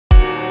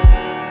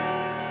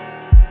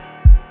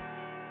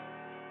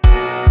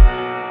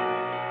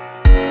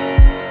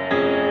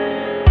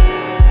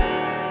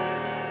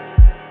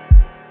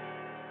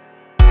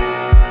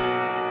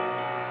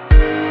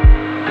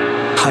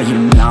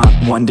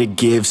one to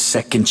give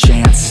second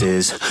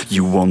chances.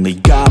 You only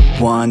got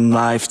one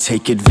life,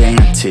 take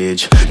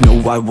advantage.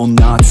 No, I will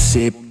not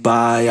sit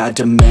by, I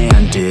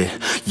demand it.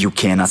 You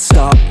cannot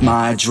stop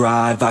my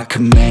drive, I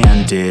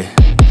command it.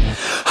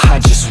 I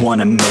just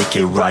wanna make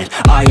it right,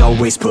 I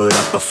always put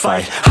up a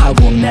fight. I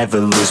will never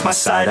lose my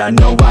sight, I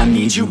know I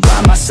need you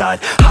by my side.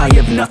 I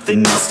have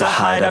nothing else to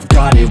hide, I've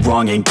got it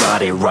wrong and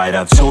got it right.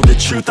 I've told the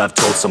truth, I've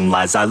told some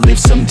lies. I live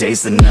some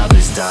days then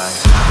others die.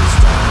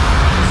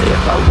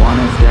 If I want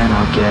it then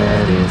I'll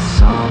get it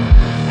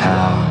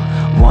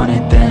somehow. Want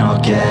it then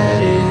I'll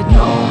get it,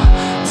 no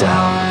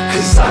doubt.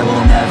 Cause I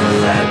will never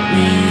let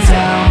me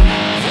down.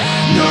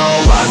 No,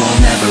 I will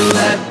never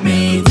let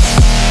me down.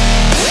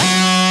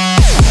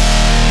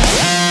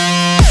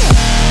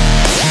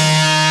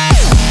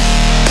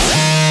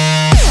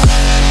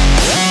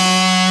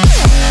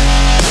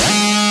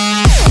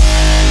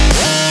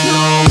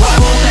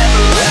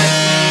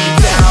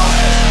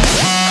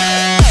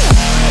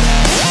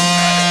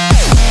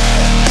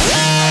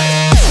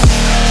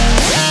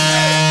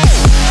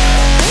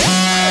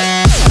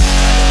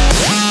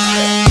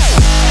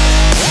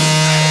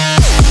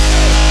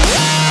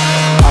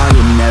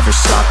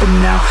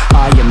 Stopping now,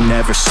 I am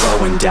never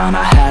slowing down.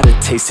 I had a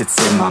taste, it's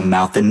in my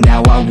mouth, and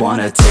now I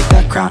wanna take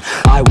that crown.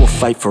 I will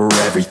fight for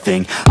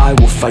everything, I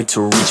will fight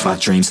to reach my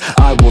dreams.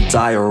 I will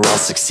die or I'll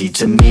succeed,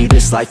 to me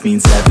this life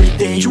means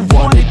everything. You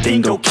want it,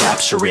 then go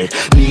capture it.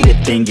 Need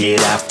it, then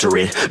get after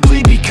it.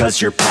 Bleed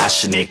because you're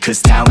passionate,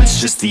 cause talent's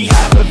just the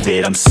half of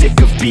it. I'm sick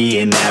of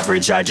being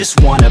average, I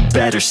just want a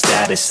better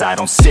status. I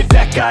don't sit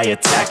back, I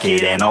attack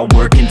it, and I'll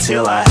work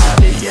until I have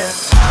it, yeah.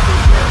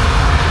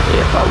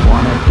 If I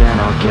want it then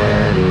I'll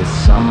get it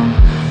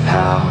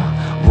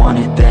somehow. Want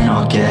it then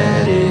I'll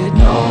get it,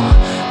 no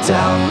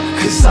doubt.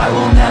 Cause I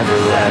will never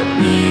let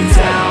me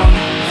down.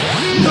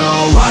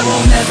 No, I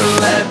will never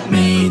let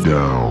me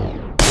down.